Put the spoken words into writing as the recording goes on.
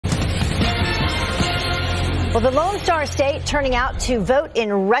Well, the Lone Star State turning out to vote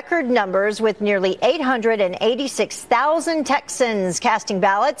in record numbers with nearly 886,000 Texans casting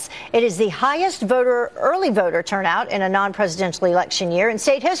ballots. It is the highest early voter turnout in a non-presidential election year in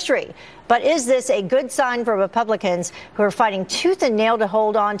state history. But is this a good sign for Republicans who are fighting tooth and nail to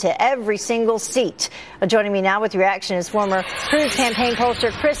hold on to every single seat? Joining me now with reaction is former Cruz campaign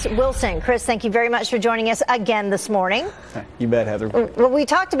pollster Chris Wilson. Chris, thank you very much for joining us again this morning. You bet, Heather. What we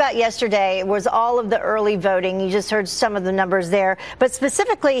talked about yesterday was all of the early voting. You just heard some of the numbers there. But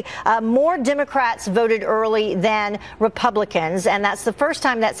specifically, more Democrats voted early than Republicans. And that's the first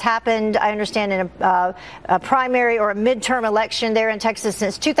time that's happened, I understand, in a primary or a midterm election there in Texas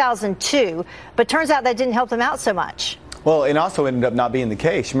since 2002. But turns out that didn't help them out so much. Well, it also ended up not being the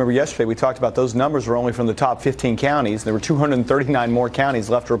case. Remember yesterday we talked about those numbers were only from the top 15 counties. There were 239 more counties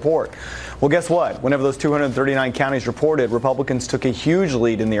left to report. Well, guess what? Whenever those 239 counties reported, Republicans took a huge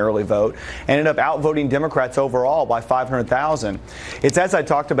lead in the early vote and ended up outvoting Democrats overall by 500,000. It's as I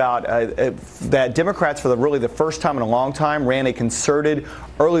talked about that Democrats for really the first time in a long time ran a concerted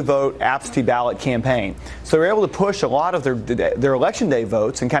early vote absentee ballot campaign. So they were able to push a lot of their election day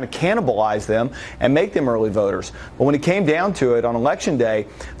votes and kind of cannibalize them and make them early voters. But when it came down to it on election day,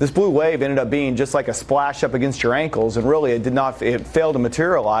 this blue wave ended up being just like a splash up against your ankles, and really it failed to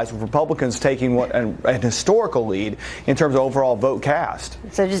materialize with Republicans taking an historical lead in terms of overall vote cast.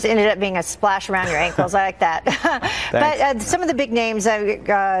 So it just ended up being a splash around your ankles. I like that. But some of the big names,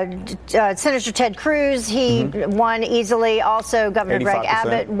 Senator Ted Cruz, he won easily. Also, Governor Greg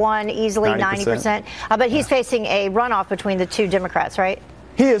Abbott won easily, 90%. But he's facing a runoff between the two Democrats, right?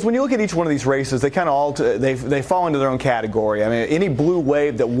 He is. When you look at each one of these races, they kind of all they fall into their own category. I mean, any blue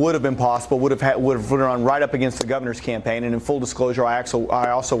wave that would have been possible would have run right up against the governor's campaign. And in full disclosure, I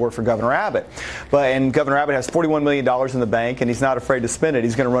also work for Governor Abbott. And Governor Abbott has $41 million in the bank, and he's not afraid to spend it.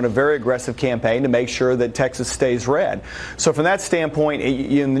 He's going to run a very aggressive campaign to make sure that Texas stays red. So from that standpoint,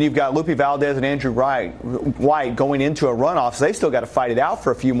 you've got Lupe Valdez and Andrew White going into a runoff. So they've still got to fight it out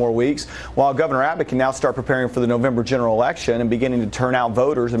for a few more weeks, while Governor Abbott can now start preparing for the November general election and beginning to turn out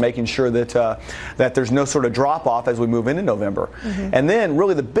voters and making sure that there's no sort of drop-off as we move into November. And then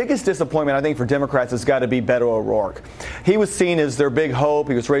really the biggest disappointment, I think, for Democrats has got to be Beto O'Rourke. He was seen as their big hope.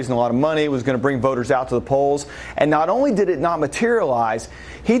 He was raising a lot of money, was going to bring voters out to the polls. And not only did it not materialize,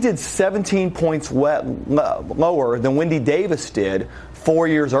 he did 17 points lower than Wendy Davis did 4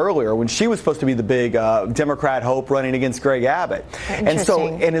 years earlier when she was supposed to be the big Democrat hope running against Greg Abbott.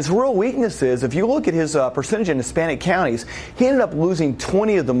 And his real weakness is, if you look at his percentage in Hispanic counties, he ended up losing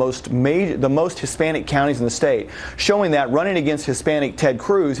 20 of the most Hispanic counties in the state, showing that running against Hispanic Ted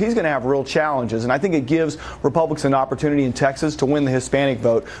Cruz, he's going to have real challenges. And I think it gives Republicans an opportunity in Texas to win the Hispanic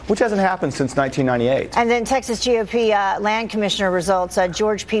vote, which hasn't happened since 1998. And then Texas GOP land commissioner results,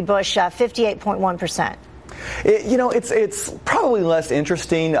 George P. Bush, 58.1%. It's probably less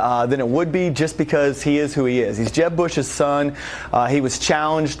interesting than it would be, just because he is who he is. He's Jeb Bush's son. He was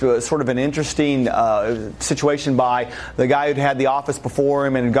challenged, sort of an interesting situation by the guy who'd had the office before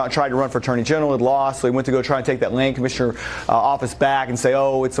him and tried to run for attorney general, had lost. So he went to go try and take that land commissioner office back and say,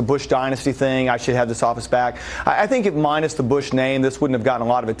 oh, it's a Bush dynasty thing, I should have this office back. I think if minus the Bush name, this wouldn't have gotten a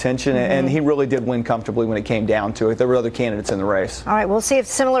lot of attention, and he really did win comfortably when it came down to it. There were other candidates in the race. All right, we'll see if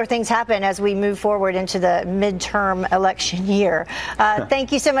similar things happen as we move forward into the midterm election year.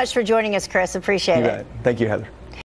 Thank you so much for joining us, Chris. Appreciate it. Thank you, Heather.